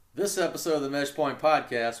This episode of the Meshpoint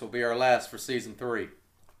podcast will be our last for season 3.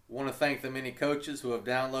 We want to thank the many coaches who have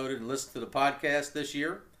downloaded and listened to the podcast this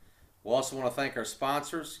year. We also want to thank our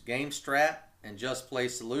sponsors, GameStrat and Just Play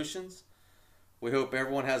Solutions. We hope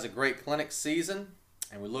everyone has a great clinic season,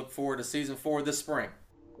 and we look forward to season 4 this spring.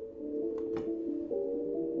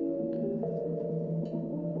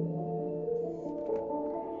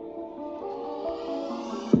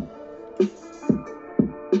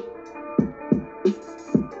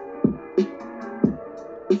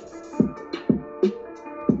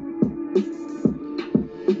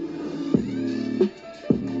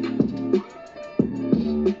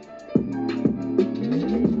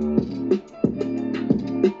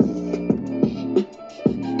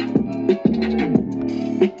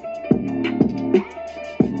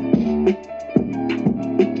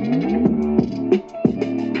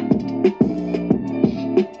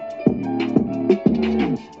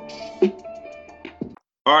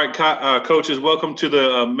 All right, coaches, welcome to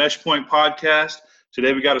the Meshpoint podcast.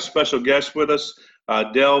 Today we got a special guest with us,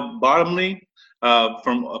 Dell Bottomley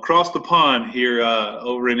from across the pond here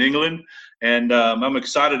over in England. And I'm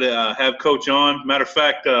excited to have Coach on. Matter of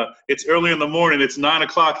fact, it's early in the morning. It's 9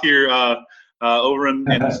 o'clock here over in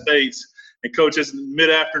the States. And, Coach, it's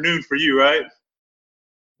mid-afternoon for you, right?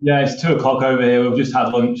 Yeah, it's 2 o'clock over here. We've just had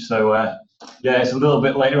lunch. So, yeah, it's a little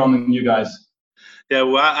bit later on than you guys. Yeah,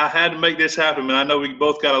 well, I had to make this happen, man. I know we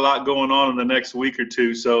both got a lot going on in the next week or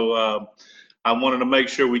two, so I wanted to make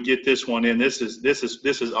sure we get this one in. This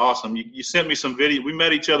is awesome. You sent me some video. We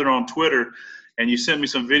met each other on Twitter, and you sent me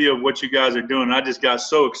some video of what you guys are doing. I just got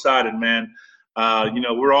so excited, man.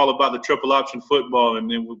 We're all about the triple option football, and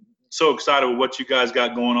we're so excited with what you guys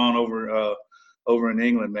got going on over in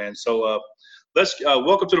England, man. So let's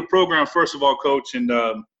welcome to the program, first of all, Coach, and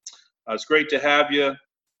it's great to have you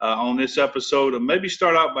on this episode. Maybe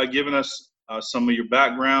start out by giving us some of your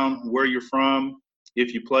background, where you're from,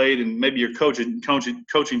 if you played, and maybe your coaching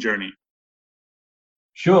journey.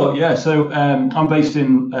 Sure, yeah. So I'm based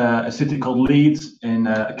in a city called Leeds in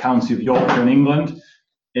a county of Yorkshire in England.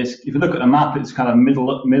 If you look at the map, it's kind of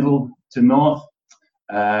middle to north.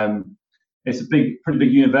 It's a pretty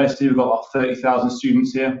big university. We've got about 30,000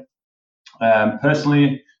 students here.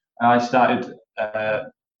 Personally, I started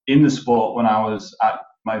in the sport when I was at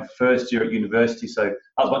my first year at university, so that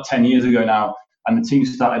was about 10 years ago now, and the team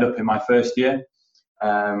started up in my first year.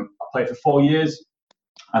 I played for 4 years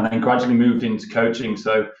and then gradually moved into coaching.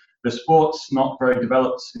 So the sport's not very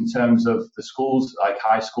developed in terms of the schools, like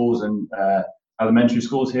high schools and elementary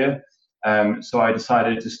schools here. So I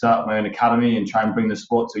decided to start my own academy and try and bring the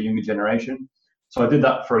sport to a younger generation. So I did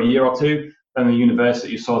that for a year or two. Then the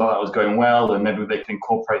university saw that was going well, and maybe they can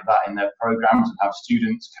incorporate that in their programs and have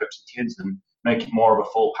students coach the kids and make it more of a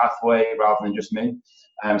full pathway rather than just me.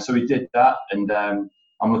 So we did that, and I'm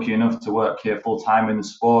lucky enough to work here full time in the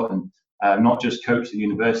sport and not just coach the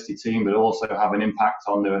university team, but also have an impact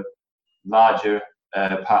on the larger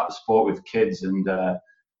part of the sport with kids and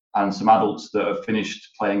some adults that have finished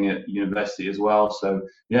playing at university as well. So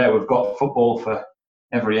yeah, we've got football for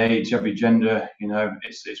every age, every gender.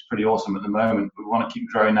 It's pretty awesome at the moment. We want to keep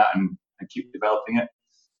growing that and keep developing it.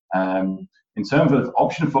 In terms of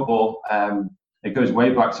option football, it goes way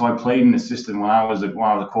back. So I played in the system when I was a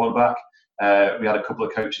quarterback. We had a couple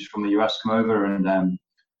of coaches from the US come over, and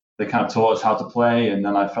they kind of taught us how to play. And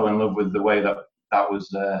then I fell in love with the way that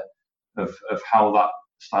was of how that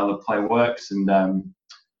style of play works. And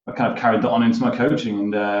I kind of carried that on into my coaching,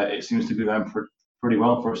 and it seems to be going pretty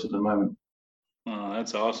well for us at the moment. Oh,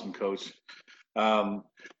 that's awesome, Coach.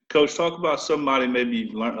 Coach, talk about somebody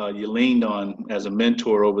maybe you leaned on as a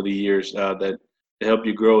mentor over the years that helped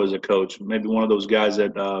you grow as a coach. Maybe one of those guys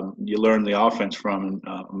that you learned the offense from,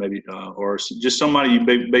 and or just somebody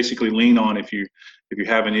you basically lean on if you're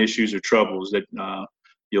having issues or troubles, that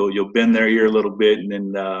you'll bend their ear a little bit and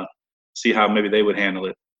then see how maybe they would handle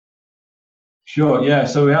it. Sure. Yeah.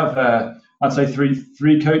 So we have I'd say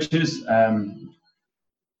three coaches.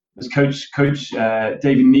 There's Coach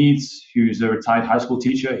David Needs, who's a retired high school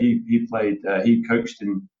teacher. He coached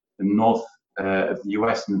in the north of the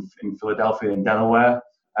US in Philadelphia and Delaware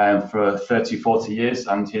for 30, 40 years,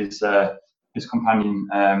 and his companion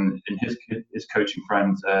and his coaching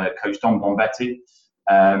friend, Coach Don Bonvetti,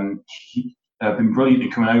 he been brilliantly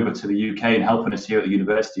coming over to the UK and helping us here at the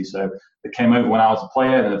university. So they came over when I was a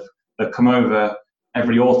player, and they've come over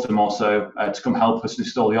every autumn or so to come help us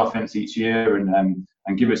install the offense each year and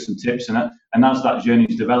give us some tips. And as that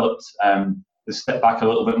journey's developed, they step back a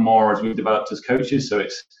little bit more as we've developed as coaches. So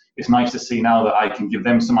it's nice to see now that I can give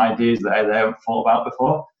them some ideas that they haven't thought about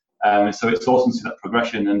before. So it's awesome to see that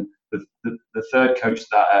progression. And the third coach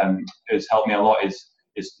that has helped me a lot is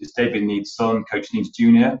is David Need's son, Coach Need's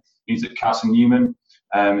Jr. He's at Carson Newman.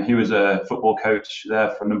 He was a football coach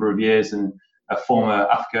there for a number of years and a former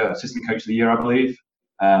Africa Assistant Coach of the Year, I believe.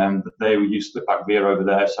 They used split back veer over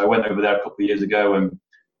there. So I went over there a couple of years ago, and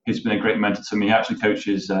he's been a great mentor to me. He actually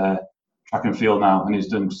coaches track and field now, and he's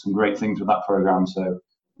done some great things with that program. So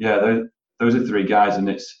yeah, those are three guys, and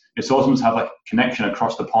it's awesome to have like a connection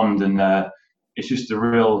across the pond, and it's just a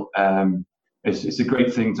real it's a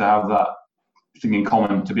great thing to have that thing in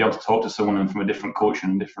common, to be able to talk to someone from a different culture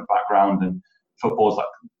and different background, and football's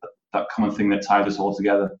that common thing that ties us all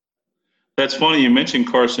together. That's funny you mentioned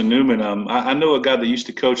Carson Newman. I know a guy that used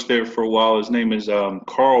to coach there for a while. His name is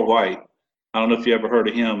Carl White. I don't know if you ever heard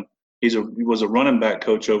of him. He was a running back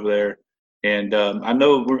coach over there. And I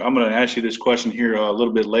know I'm going to ask you this question here a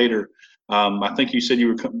little bit later. I think you said you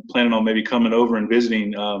were planning on maybe coming over and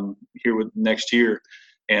visiting here next year.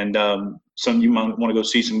 And you might want to go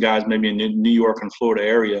see some guys maybe in the New York and Florida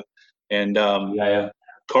area. And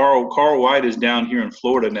Carl White is down here in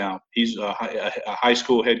Florida now. He's a high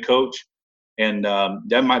school head coach. And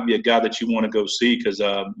that might be a guy that you want to go see because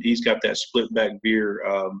he's got that split back veer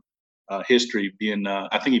history. Being,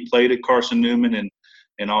 I think he played at Carson Newman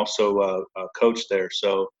and also coached there.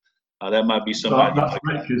 So that might be somebody. That's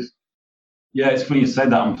great, because it's funny you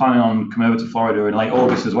said that. I'm planning on coming over to Florida in late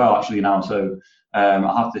August as well, actually now. So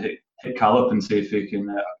I'll have to hit Carl up and see if I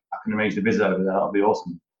can arrange the visit over there. That'll be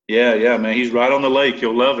awesome. Yeah, man. He's right on the lake.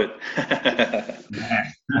 You'll love it.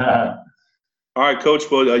 All right, Coach.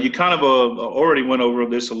 Well, you kind of already went over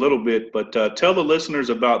this a little bit, but tell the listeners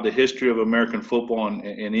about the history of American football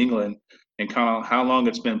in England and kind of how long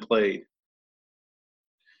it's been played.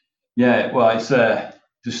 Yeah, well, it's a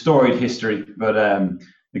storied history, but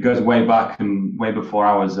it goes way back and way before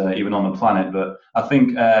I was even on the planet. But I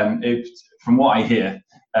think from what I hear,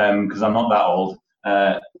 because I'm not that old,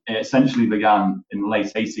 it essentially began in the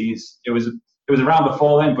late 80s. It was around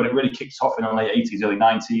before then, but it really kicked off in the late 80s, early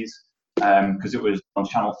 90s. Because it was on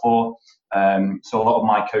Channel 4. So a lot of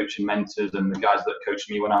my coaching mentors and the guys that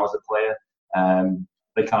coached me when I was a player,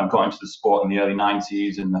 they kind of got into the sport in the early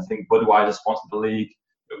 90s. And I think Budweiser sponsored the league.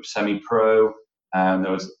 It was semi-pro.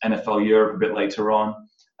 There was NFL Europe a bit later on.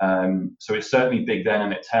 So it's certainly big then,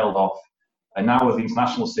 and it tailed off. And now with the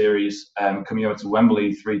international series coming over to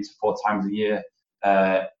Wembley 3 to 4 times a year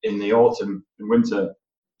in the autumn and winter,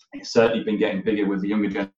 it's certainly been getting bigger with the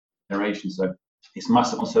younger generation. So it's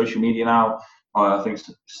massive on social media now. I think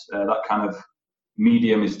that kind of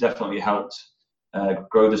medium has definitely helped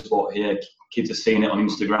grow the sport here. Kids are seeing it on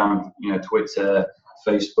Instagram, Twitter,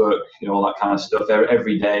 Facebook, all that kind of stuff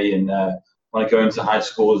every day. And when I go into high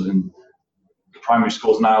schools and primary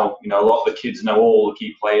schools now, a lot of the kids know all the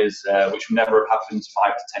key players, which would never have happened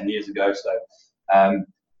 5 to 10 years ago. So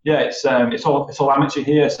it's all amateur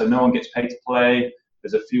here, so no one gets paid to play.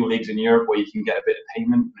 There's a few leagues in Europe where you can get a bit of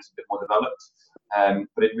payment, and it's a bit more developed.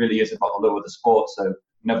 But it really is about the love of the sport. So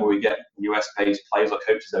whenever we get US-based players or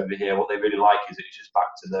coaches over here, what they really like is it's just back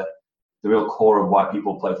to the real core of why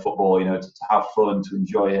people play football, to have fun, to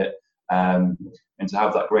enjoy it, and to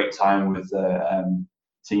have that great time with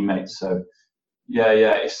teammates. So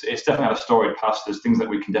it's definitely had a storied past. There's things that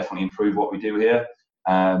we can definitely improve what we do here,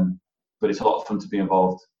 but it's a lot of fun to be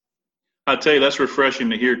involved. I'll tell you, that's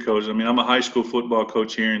refreshing to hear, Coach. I mean, I'm a high school football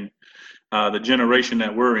coach here, and the generation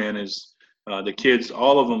that we're in is the kids,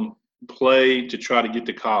 all of them play to try to get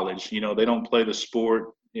to college. They don't play the sport,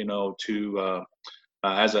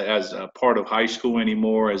 as a part of high school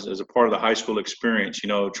anymore, as a part of the high school experience,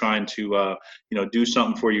 trying to, do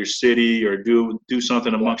something for your city or do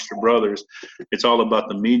something amongst your brothers. It's all about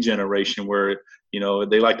the me generation where,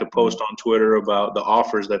 they like to post on Twitter about the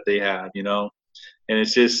offers that they have, and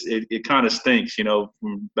it's just, it kind of stinks,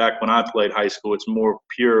 from back when I played high school. It's more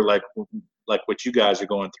pure, like what you guys are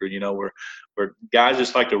going through, where guys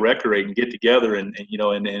just like to recreate and get together and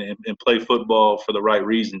play football for the right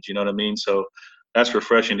reasons. You know what I mean? So that's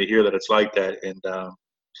refreshing to hear that it's like that. And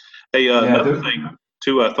another thing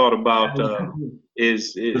too, I thought about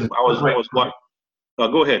is I was like,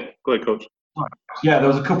 go ahead, Coach. Yeah,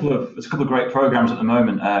 there's a couple of great programs at the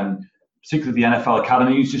moment. Particularly the NFL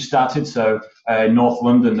Academy who's just started. So North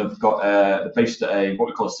London, they've got they're based at what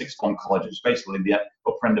we call a sixth form college, which is basically the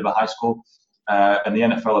upper end of a high school. And the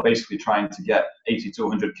NFL are basically trying to get 80 to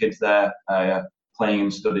 100 kids there playing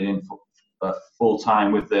and studying full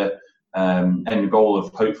time, with the end goal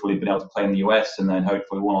of hopefully being able to play in the US, and then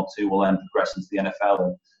hopefully one or two will then progress into the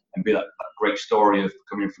NFL and be that great story of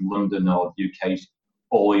coming from London or the UK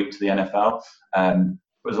all the way up to the NFL.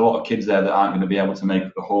 There's a lot of kids there that aren't going to be able to make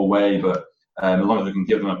it the whole way, but as long as we can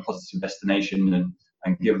give them a positive destination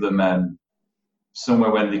and give them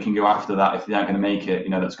somewhere when they can go after that if they aren't going to make it,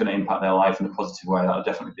 that's going to impact their life in a positive way. That'll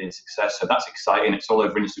definitely be a success. So that's exciting. It's all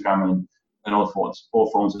over Instagram and all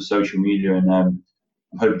forms of social media, and I'm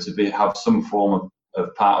hoping to have some form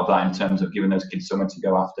of part of that in terms of giving those kids somewhere to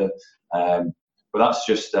go after. But that's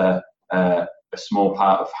just a small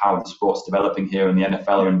part of how the sport's developing here, and the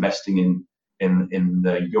NFL are investing in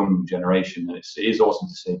the young generation, and it is awesome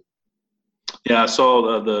to see. Yeah, I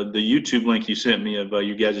saw the YouTube link you sent me of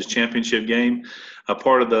you guys' championship game. A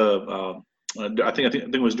part of the I think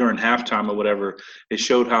it was during halftime or whatever. It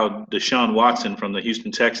showed how Deshaun Watson from the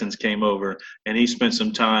Houston Texans came over, and he spent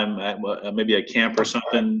some time at maybe a camp or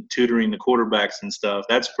something tutoring the quarterbacks and stuff.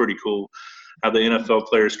 That's pretty cool. How the NFL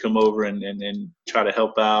players come over and try to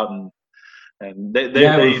help out, and I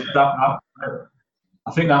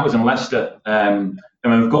think that was in Leicester. And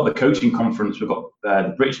we've got the coaching conference. We've got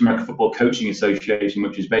the British American Football Coaching Association,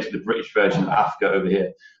 which is basically the British version of AFCA over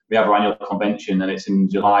here. We have our annual convention, and it's in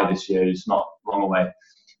July this year. It's not long away.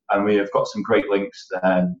 And we have got some great links.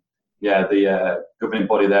 The governing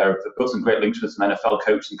body there have got some great links with some NFL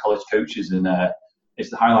coaches and college coaches. And it's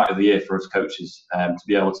the highlight of the year for us coaches to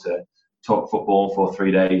be able to talk football for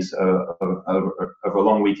 3 days over a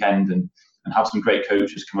long weekend and have some great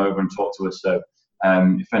coaches come over and talk to us. So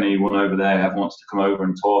if anyone over there ever wants to come over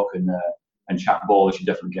and talk and chat ball, you should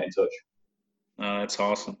definitely get in touch. That's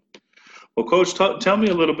awesome. Well, Coach, tell me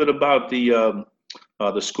a little bit about the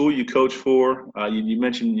school you coach for. You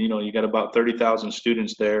mentioned, you got about 30,000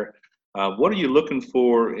 students there. What are you looking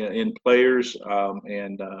for in players?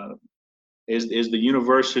 Is the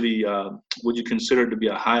university, would you consider it to be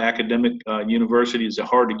a high academic university? Is it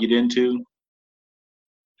hard to get into?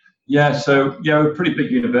 Yeah, so we're a pretty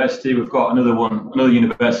big university. We've got another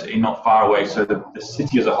university not far away. So the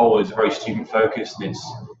city as a whole is very student focused, and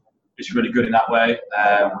it's really good in that way.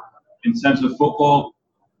 In terms of football,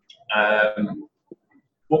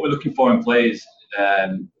 what we're looking for in players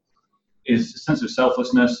is a sense of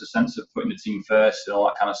selflessness, a sense of putting the team first, and all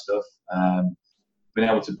that kind of stuff. Being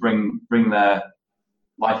able to bring their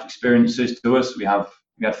life experiences to us. We had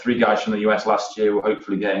 3 guys from the US last year. We're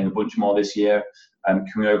hopefully getting a bunch more this year,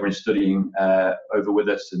 coming over and studying over with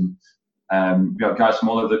us. And we have guys from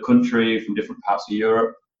all over the country, from different parts of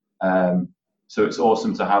Europe. So it's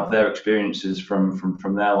awesome to have their experiences from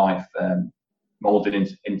their life molded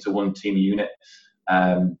into one team unit.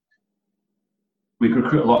 We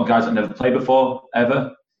recruit a lot of guys that never played before,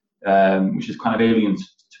 ever, which is kind of alien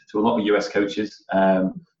to a lot of US coaches.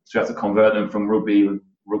 So we have to convert them from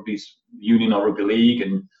rugby's union or rugby league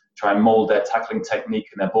and try and mold their tackling technique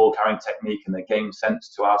and their ball carrying technique and their game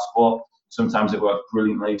sense to our sport. Sometimes it works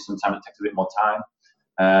brilliantly, sometimes it takes a bit more time.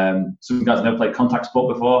 Some guys never played contact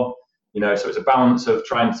sport before, so it's a balance of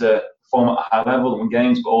trying to perform at a high level and win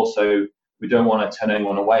games, but also we don't want to turn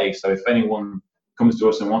anyone away. So if anyone comes to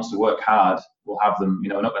us and wants to work hard, we'll have them,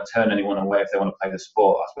 we're not going to turn anyone away if they want to play the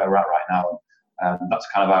sport. That's where we're at right now. That's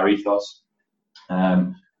kind of our ethos.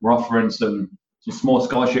 We're offering some small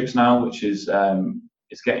scholarships now, which is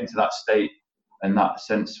it's getting to that state and that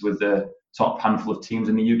sense with the top handful of teams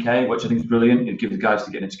in the UK, which I think is brilliant. It gives the guys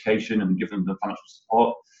to get an education and give them the financial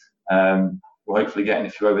support. We're hopefully getting a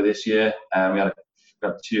few over this year. We had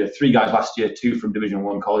 3 guys last year, 2 from Division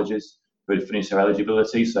 1 colleges who had finished their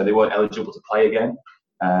eligibility, so they weren't eligible to play again,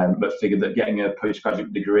 but figured that getting a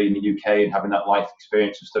postgraduate degree in the UK and having that life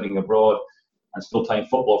experience of studying abroad and still playing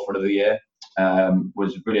football for another year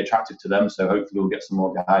was really attractive to them. So hopefully we'll get some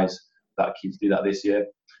more guys that are keen to do that this year.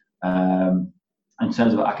 In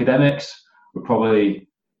terms of academics, we're probably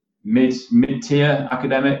mid-tier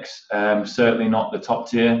academics, certainly not the top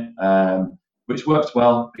tier, which works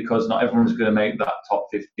well because not everyone's going to make that top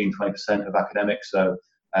 15, 20% of academics. So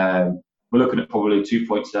we're looking at probably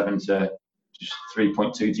 2.7 to just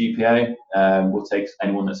 3.2 GPA. We'll take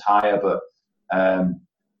anyone that's higher, but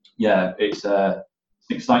it's an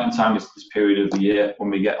exciting time this period of the year when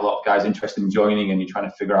we get a lot of guys interested in joining and you're trying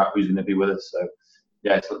to figure out who's going to be with us. So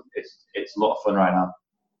it's a lot of fun right now.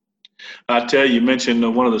 I tell you, mentioned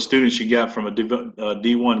one of the students you got from a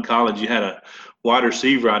D1 college. You had a wide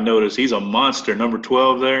receiver. I noticed he's a monster, number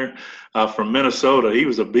 12 there from Minnesota. He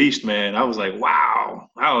was a beast, man. I was like, wow,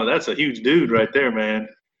 that's a huge dude right there, man.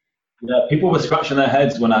 Yeah, people were scratching their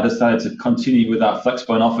heads when I decided to continue with our flex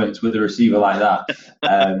point offense with a receiver like that.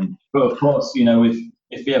 But of course,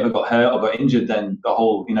 if he ever got hurt or got injured, then the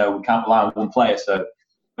whole, we can't rely on one player. So,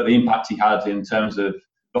 but the impact he had in terms of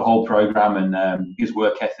the whole program and his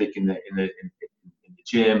work ethic in the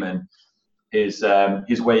gym and his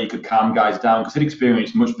way he could calm guys down, because he'd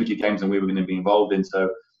experienced much bigger games than we were going to be involved in. So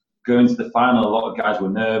going to the final, a lot of guys were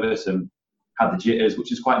nervous and had the jitters,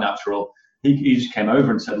 which is quite natural. He just came over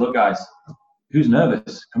and said, look, guys, who's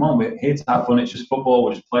nervous? Come on, we're here to have fun. It's just football.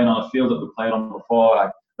 We're just playing on a field that we played on before.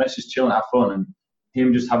 Like, let's just chill and have fun. And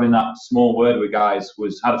him just having that small word with guys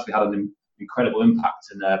actually had an incredible impact,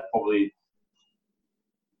 and probably,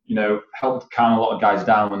 helped calm a lot of guys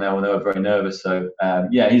down when they were very nervous. So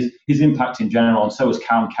his impact in general, and so was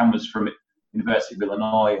Cam. Cam was from University of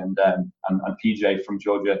Illinois, and PJ from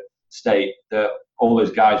Georgia State. All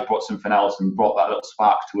those guys brought something else and brought that little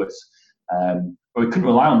spark to us. But we couldn't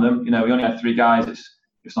rely on them. We only had 3 guys.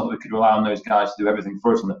 It's not that we could rely on those guys to do everything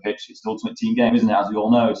for us on the pitch. It's the ultimate team game, isn't it? As we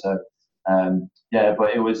all know. So but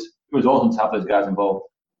it was awesome to have those guys involved.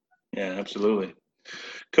 Yeah, absolutely.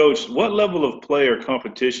 Coach, what level of player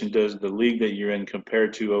competition does the league that you're in compare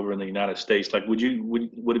to over in the United States? Like, would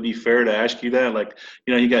it be fair to ask you that? Like,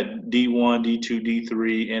 you got D1, D2,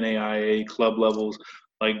 D3, NAIA club levels.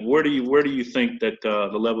 Like, where do you think that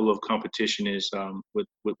the level of competition is with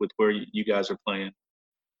where you guys are playing?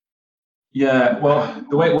 Yeah, well,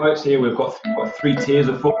 the way it works here, we've got 3 tiers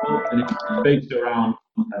of football, and it's based around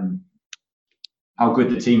how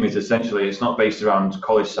good the team is. Essentially, it's not based around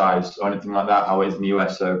college size or anything like that, how it is in the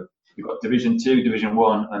US. So we've got Division 2, Division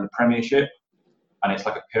 1, and the Premiership, and it's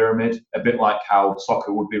like a pyramid, a bit like how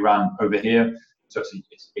soccer would be run over here. So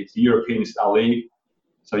it's a European style league.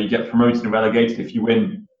 So you get promoted and relegated. If you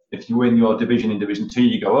win your division in Division 2,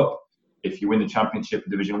 you go up. If you win the championship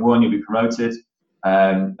in Division 1, you'll be promoted.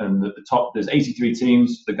 And at the top, there's 83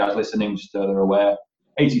 teams. The guys listening, just so they're aware,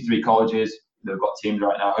 83 colleges. They've got teams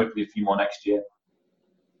right now. Hopefully, a few more next year.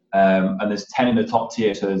 And there's 10 in the top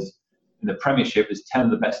tier. So in the Premiership, there's 10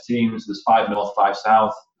 of the best teams. There's 5 North, 5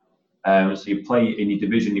 South. So you play in your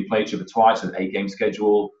division. You play each other twice with an 8-game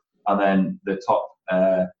schedule, and then the top.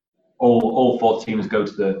 All 4 teams go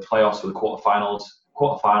to the playoffs for the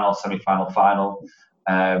quarterfinal, semi-final, final.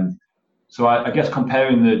 So I guess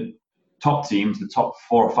comparing the top teams, the top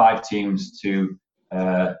 4 or 5 teams to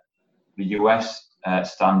the US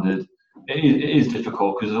standard, it is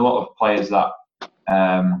difficult because there's a lot of players that,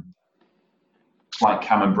 like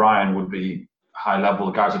Cam and Brian, would be high level.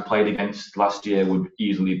 The guys I played against last year would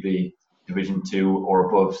easily be Division 2 or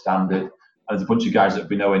above standard. And there's a bunch of guys that would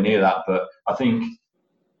be nowhere near that. But I think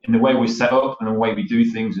in the way we set up and the way we do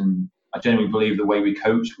things, and I genuinely believe the way we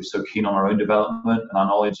coach, we're so keen on our own development and our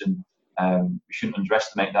knowledge, and we shouldn't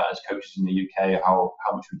underestimate that as coaches in the UK, how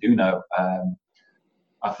much we do know.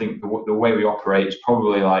 I think the way we operate is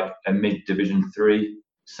probably like a mid-Division 3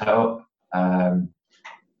 setup.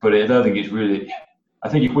 But I don't think it's really. I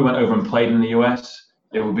think if we went over and played in the US,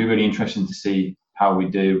 it would be really interesting to see how we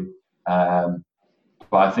do. But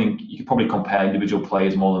I think you could probably compare individual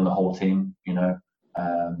players more than the whole team,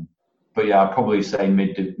 But yeah, I'd probably say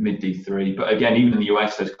mid D3. But again, even in the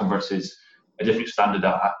US, those conferences a different standard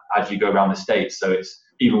as you go around the States. So it's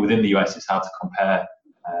even within the US, it's hard to compare.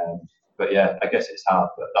 But yeah, I guess it's hard,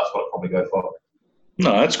 but that's what I'd probably go for.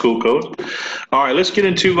 No, that's cool, Coach. All right, let's get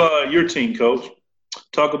into your team, Coach.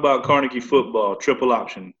 Talk about Carnegie football, triple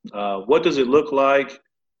option. What does it look like?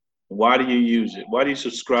 Why do you use it? Why do you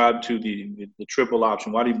subscribe to the triple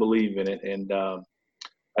option? Why do you believe in it? And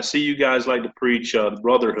I see you guys like to preach the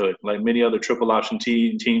brotherhood, like many other triple option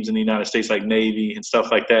teams in the United States, like Navy and stuff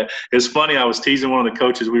like that. It's funny. I was teasing one of the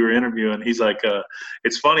coaches we were interviewing. He's like,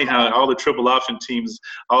 it's funny how all the triple option teams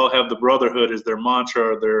all have the brotherhood as their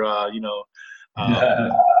mantra, or their,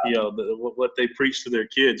 what they preach to their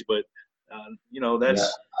kids. But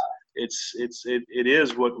that's it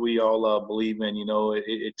is what we all believe in.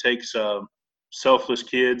 It takes selfless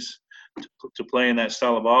kids to play in that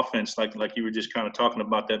style of offense, like you were just kind of talking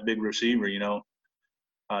about, that big receiver,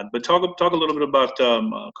 But talk a little bit about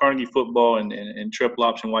Carnegie football and triple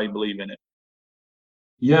option, why you believe in it.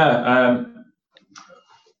 Yeah,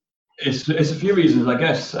 it's a few reasons, I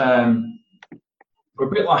guess. We're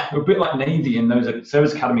a bit like Navy in those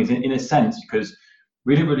service academies in a sense, because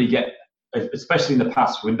we didn't really get, especially in the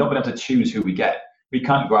past, we've not been able to choose who we get. We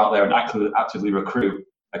can't go out there and actively recruit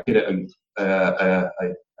a kid at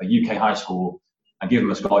a UK high school and give them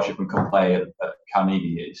a scholarship and come play at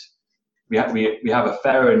Carnegie. We have a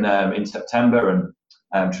fair in September,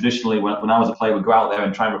 and traditionally when I was a player, we'd go out there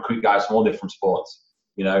and try and recruit guys from all different sports.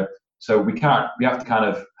 So we have to kind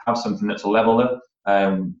of have something that's a leveler.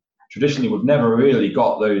 Traditionally, we've never really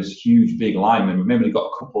got those huge big linemen. We've maybe got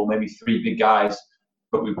a couple, maybe 3 big guys,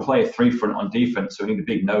 but we play a 3-front on defense, so we need a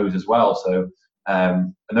big nose as well. So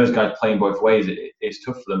and those guys playing both ways, it's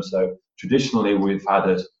tough for them. So traditionally, we've had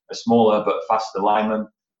a smaller but faster lineman.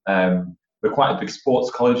 We're quite a big sports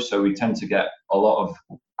college, so we tend to get a lot of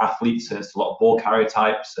athletes, and it's a lot of ball carrier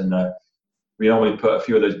types. And we normally put a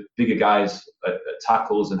few of those bigger guys at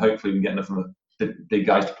tackles, and hopefully we can get enough of the big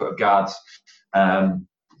guys to put at guards.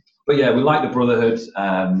 But But yeah, we like the brotherhood.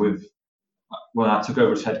 When I took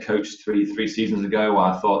over as head coach three seasons ago,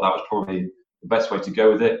 I thought that was probably the best way to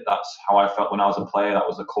go with it. That's how I felt when I was a player. That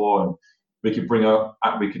was the core, and we could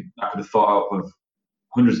I could have thought up of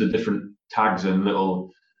hundreds of different tags and little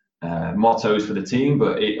mottos for the team,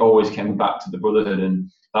 but it always came back to the brotherhood, and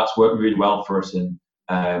that's worked really well for us.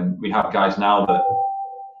 And we have guys now that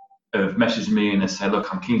have messaged me and they say,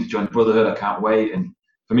 "Look, I'm keen to join the brotherhood. I can't wait." And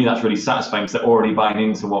for me, that's really satisfying because they're already buying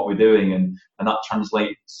into what we're doing, and that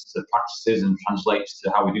translates to practices and translates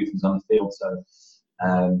to how we do things on the field.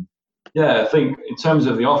 So, yeah, I think in terms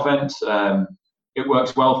of the offense, it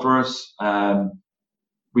works well for us.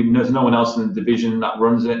 There's no one else in the division that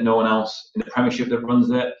runs it, no one else in the Premiership that runs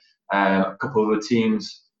it. A couple of other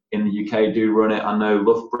teams in the UK do run it. I know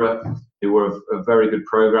Loughborough, who were a very good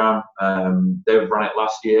programme. They've run it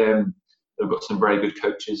last year, and they've got some very good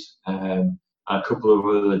coaches. And a couple of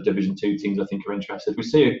other Division 2 teams I think are interested. We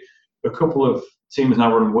see a couple of teams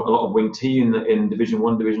now running a lot of wing T in Division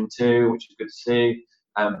 1, Division 2, which is good to see.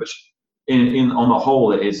 But on the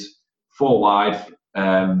whole, it is 4 wide,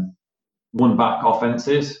 1 back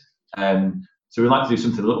offences. So we like to do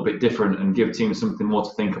something a little bit different and give teams something more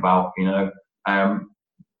to think about.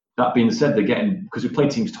 That being said, they're getting, because we play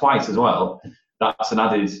teams twice as well, that's an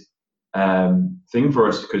added thing for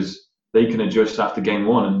us because they can adjust after game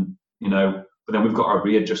 1, and but then we've got to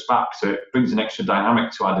readjust back. So it brings an extra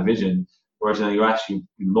dynamic to our division. Whereas in the US, you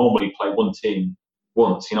normally play one team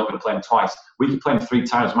once. You're not going to play them twice. We can play them 3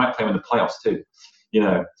 times. We might play them in the playoffs too.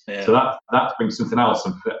 Yeah. So that brings something else,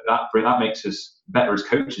 and that makes us better as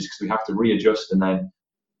coaches because we have to readjust and then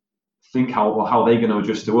think how they're going to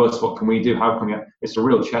adjust to us. What can we do? How can we? It's a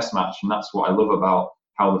real chess match, and that's what I love about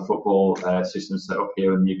how the football system is set up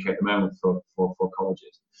here in the UK at the moment for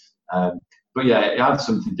colleges. But yeah, it adds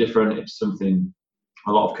something different. It's something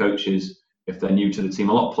a lot of coaches, if they're new to the team,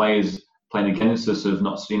 a lot of players playing against us have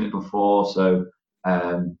not seen it before. So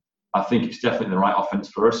I think it's definitely the right offense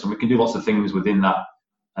for us, and we can do lots of things within that.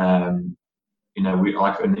 We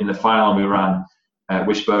like in the final we ran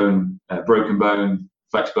wishbone, broken bone,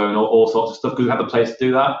 flex bone, all sorts of stuff because we had the players to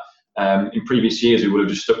do that. In previous years, we would have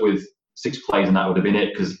just stuck with 6 plays and that would have been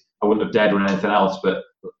it because I wouldn't have dared run anything else. But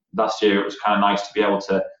last year it was kind of nice to be able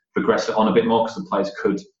to progress it on a bit more because the players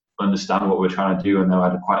could understand what we're trying to do and they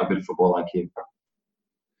had quite a good football IQ.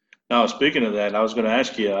 Now, speaking of that, I was going to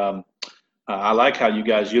ask you, I like how you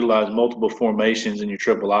guys utilize multiple formations in your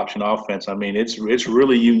triple option offense. I mean, it's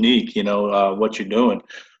really unique, what you're doing.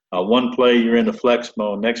 One play you're in the flex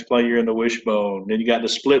bone, next play you're in the wishbone, then you got the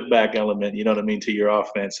split back element, to your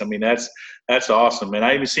offense. I mean, that's awesome. And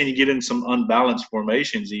I even seen you get in some unbalanced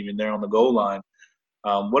formations even there on the goal line.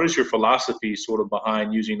 What is your philosophy sort of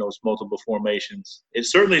behind using those multiple formations? It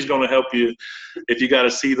certainly is going to help you if you got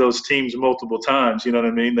to see those teams multiple times. You know what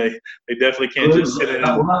I mean? They definitely can't just sit in.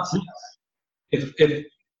 Well, that's it. If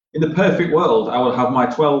in the perfect world, I would have my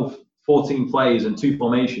 12, 14 plays and 2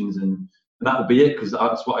 formations, and that would be it because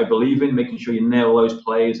that's what I believe in, making sure you nail those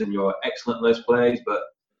plays and you're excellent at those plays. But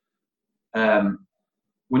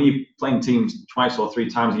when you're playing teams twice or 3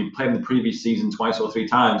 times, and you play them the previous season twice or 3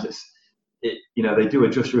 times, they do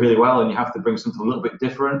adjust really well, and you have to bring something a little bit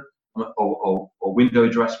different or window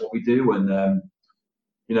dress what we do. And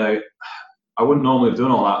I wouldn't normally have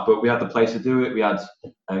done all that, but we had the place to do it. We had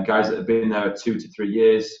guys that have been there 2 to 3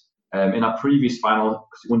 years. In our previous final,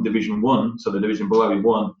 because we won Division 1, so the division below we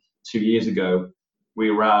won 2 years ago, we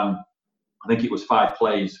ran, I think it was 5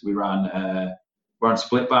 plays. We ran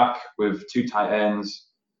split back with 2 tight ends,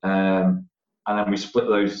 and then we split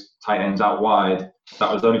those tight ends out wide.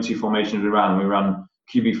 That was the only 2 formations we ran. We ran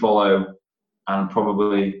QB follow and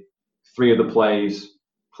probably 3 of the plays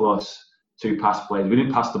plus 2 pass plays. We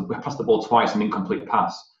passed the ball twice, an incomplete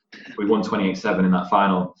pass. We won 28-7 in that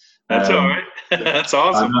final. That's all right. That's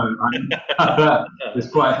awesome. I know. I know.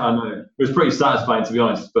 It was pretty satisfying, to be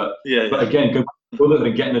honest. But again, other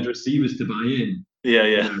than getting the receivers to buy in,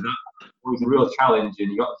 that was a real challenge, and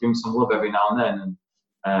you got to give them some love every now and then.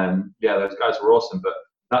 And those guys were awesome. But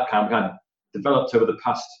that kind of developed over the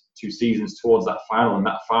past 2 seasons towards that final, and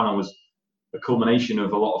that final was a culmination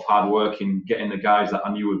of a lot of hard work in getting the guys that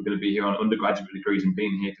I knew were going to be here on undergraduate degrees and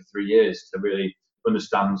being here for 3 years to really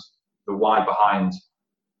understand the why behind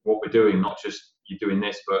what we're doing, not just you're doing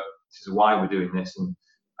this, but this is why we're doing this,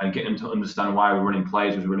 and getting them to understand why we're running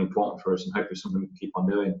plays was really important for us, and hopefully something we can keep on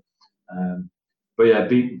doing.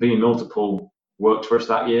 Being multiple worked for us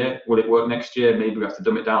that year. Will it work next year? Maybe we have to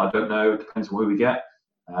dumb it down. I don't know. It depends on who we get.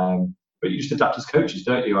 But you just adapt as coaches,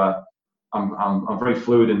 don't you? I'm very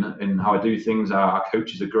fluid in how I do things. Our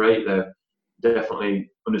coaches are great. They're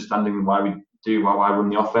definitely understanding why we run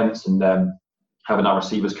the offense, and having our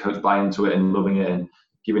receivers coach buy into it and loving it and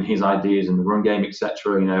giving his ideas and the run game,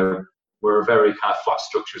 etc. We're a very kind of flat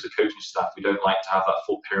structure as a coaching staff. We don't like to have that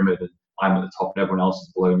full pyramid and I'm at the top and everyone else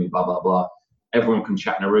is below me, blah, blah, blah. Everyone can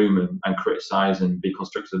chat in a room and criticize and be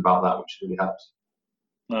constructive about that, which really helps.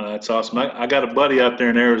 That's awesome. I got a buddy out there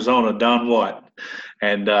in Arizona, Don Watt,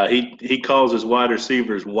 and he calls his wide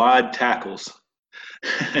receivers wide tackles.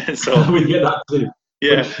 So we get that too.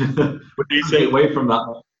 Yeah. We stay away from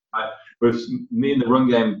that. With me and the run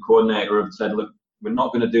game coordinator have said, look, we're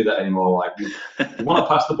not going to do that anymore. Like we want to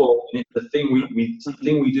pass the ball. And it's the thing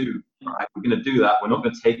we do. Right? We're going to do that. We're not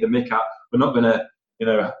going to take the mick out. We're not going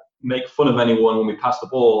to, make fun of anyone when we pass the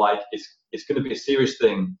ball. Like it's going to be a serious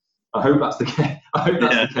thing. I hope that's the case.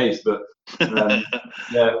 The case. But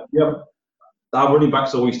our running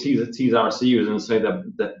backs always tease our receivers and say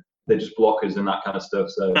that they're just blockers and that kind of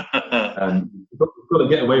stuff. So we've got to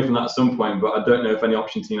get away from that at some point. But I don't know if any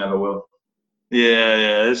option team ever will.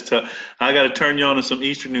 Yeah, it's tough. I got to turn you on to some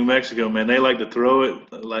Eastern New Mexico, man. They like to throw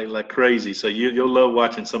it like crazy. So you'll love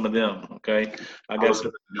watching some of them. Okay, I got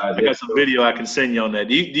some video I can send you on that.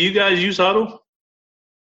 Do you guys use Huddle?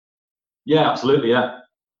 Yeah, absolutely. Yeah.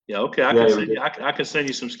 Yeah. Okay. I can send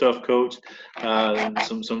you some stuff, Coach.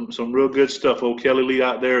 Some real good stuff. Old Kelly Lee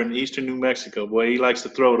out there in Eastern New Mexico. Boy, he likes to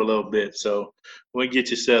throw it a little bit. So we'll get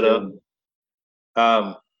you set up.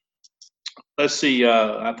 Let's see.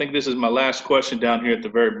 I think this is my last question down here at the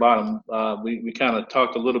very bottom. We kind of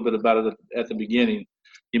talked a little bit about it at the beginning.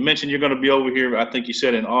 You mentioned you're going to be over here. I think you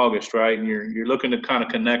said in August, right? And you're looking to kind of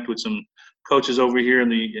connect with some coaches over here in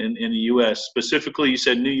the U.S. Specifically, you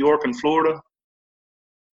said New York and Florida.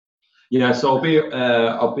 Yeah, so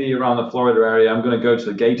I'll be around the Florida area. I'm going to go to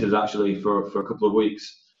the Gators actually for a couple of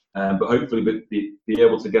weeks, but hopefully be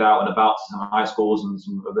able to get out and about to some high schools and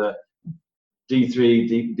some other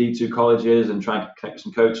D3, D2 colleges and try and connect with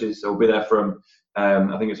some coaches. So we'll be there from,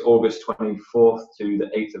 I think it's August 24th to the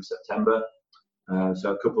 8th of September.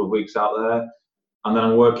 So a couple of weeks out there. And then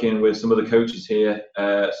I'm working with some of the coaches here,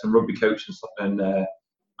 some rugby coaches and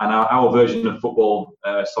our version of football,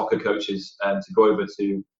 soccer coaches, to go over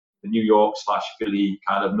to the New York / Philly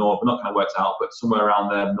kind of north. We're not kind of worked out, but somewhere around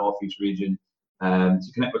there, northeast region, to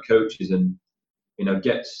connect with coaches and,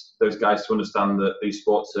 get those guys to understand that these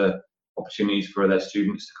sports are opportunities for their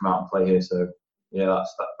students to come out and play here. So yeah,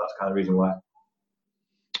 that's kind of the reason why.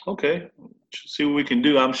 Okay, see what we can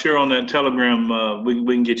do. I'm sure on that Telegram we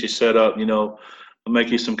can get you set up. I'll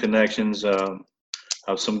make you some connections.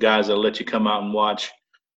 Have some guys that'll let you come out and watch.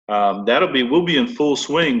 We'll be in full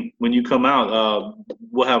swing when you come out.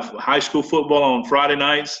 We'll have high school football on Friday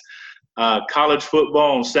nights, college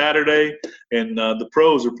football on Saturday, and the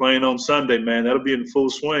pros are playing on Sunday. Man, that'll be in full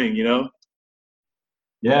swing.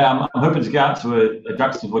 Yeah, I'm hoping to get out to a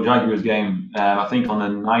Jacksonville Jaguars game, I think on the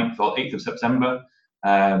 9th or 8th of September.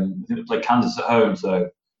 I think they play Kansas at home, so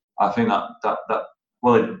I think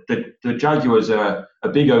the Jaguars are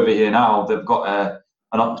big over here now. They've got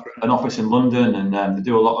an office in London and they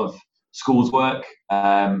do a lot of schools work.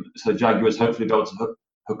 So Jaguars hopefully be able to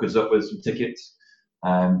hook us up with some tickets.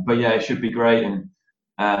 But yeah, it should be great. And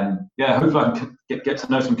hopefully I can get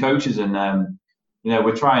to know some coaches and,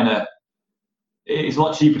 we're trying to. It's a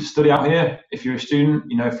lot cheaper to study out here if you're a student.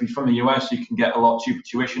 If you're from the US, you can get a lot cheaper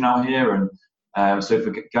tuition out here. And so for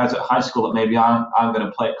guys at high school that maybe aren't going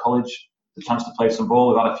to play at college, the chance to play some ball.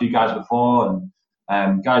 We've had a few guys before,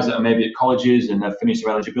 and guys that are maybe at colleges and they've finished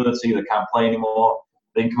their eligibility, they can't play anymore.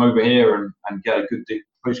 They can come over here and get a good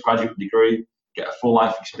postgraduate degree, get a full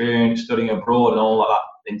life experience, studying abroad and all that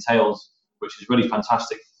entails, which is really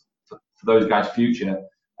fantastic for those guys' future,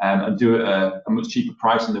 and do it at a much cheaper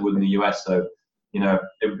price than they would in the US. So,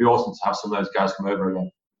 it would be awesome to have some of those guys come over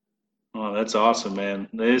again. Oh, that's awesome, man.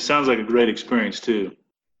 It sounds like a great experience, too.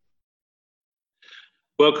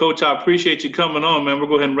 Well, Coach, I appreciate you coming on, man. We'll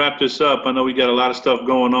go ahead and wrap this up. I know we got a lot of stuff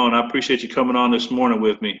going on. I appreciate you coming on this morning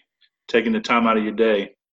with me, taking the time out of your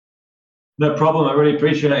day. No problem. I really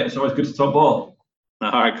appreciate it. It's always good to talk ball.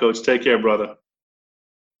 All right, Coach. Take care, brother.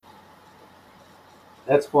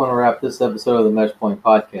 That's going to wrap this episode of the Meshpoint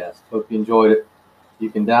podcast. Hope you enjoyed it. You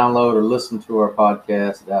can download or listen to our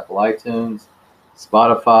podcast at Apple iTunes,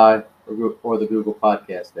 Spotify, or the Google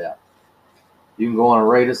Podcast app. You can go on and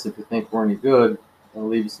rate us if you think we're any good, and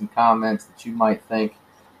leave us some comments that you might think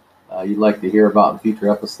you'd like to hear about in future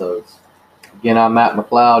episodes. Again, I'm Matt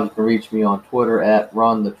McLeod. You can reach me on Twitter at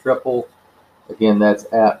RunTheTriple. Again, that's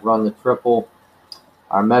at RunTheTriple.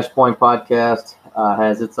 Our Meshpoint podcast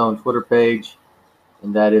has its own Twitter page,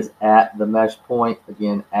 and that is at the Meshpoint.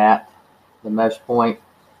 Again, at the Meshpoint.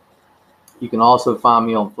 You can also find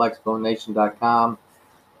me on FlexBoneNation.com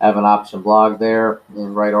have an option blog there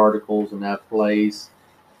and write articles and have plays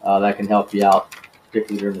that can help you out,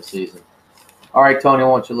 particularly during the season. All right, Tony, I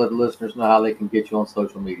want you to let the listeners know how they can get you on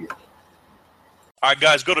social media. All right,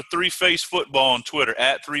 guys, go to Three Face Football on Twitter,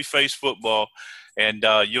 at Three Face Football, and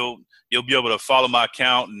you'll be able to follow my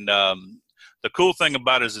account. And the cool thing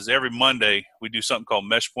about it is every Monday we do something called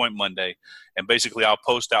Meshpoint Monday, and basically I'll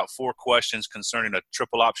post out 4 questions concerning a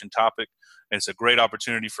triple option topic. And it's a great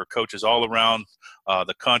opportunity for coaches all around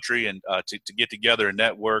the country and to get together and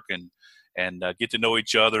network and get to know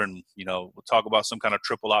each other, and we'll talk about some kind of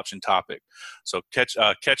triple option topic. So catch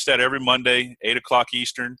that every Monday, 8:00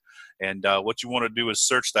 Eastern. And what you want to do is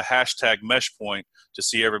search the hashtag Meshpoint to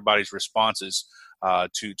see everybody's responses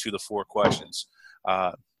to the 4 questions.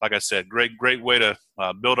 Like I said, great way to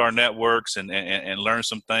build our networks and learn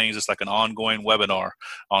some things. It's like an ongoing webinar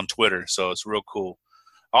on Twitter, so it's real cool.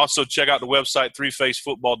 Also, check out the website,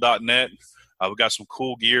 threefacefootball.net. We got some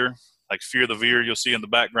cool gear, like Fear the Veer, you'll see in the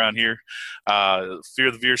background here.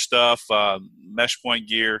 Fear the Veer stuff, Meshpoint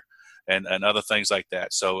gear, and other things like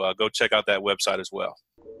that. So go check out that website as well.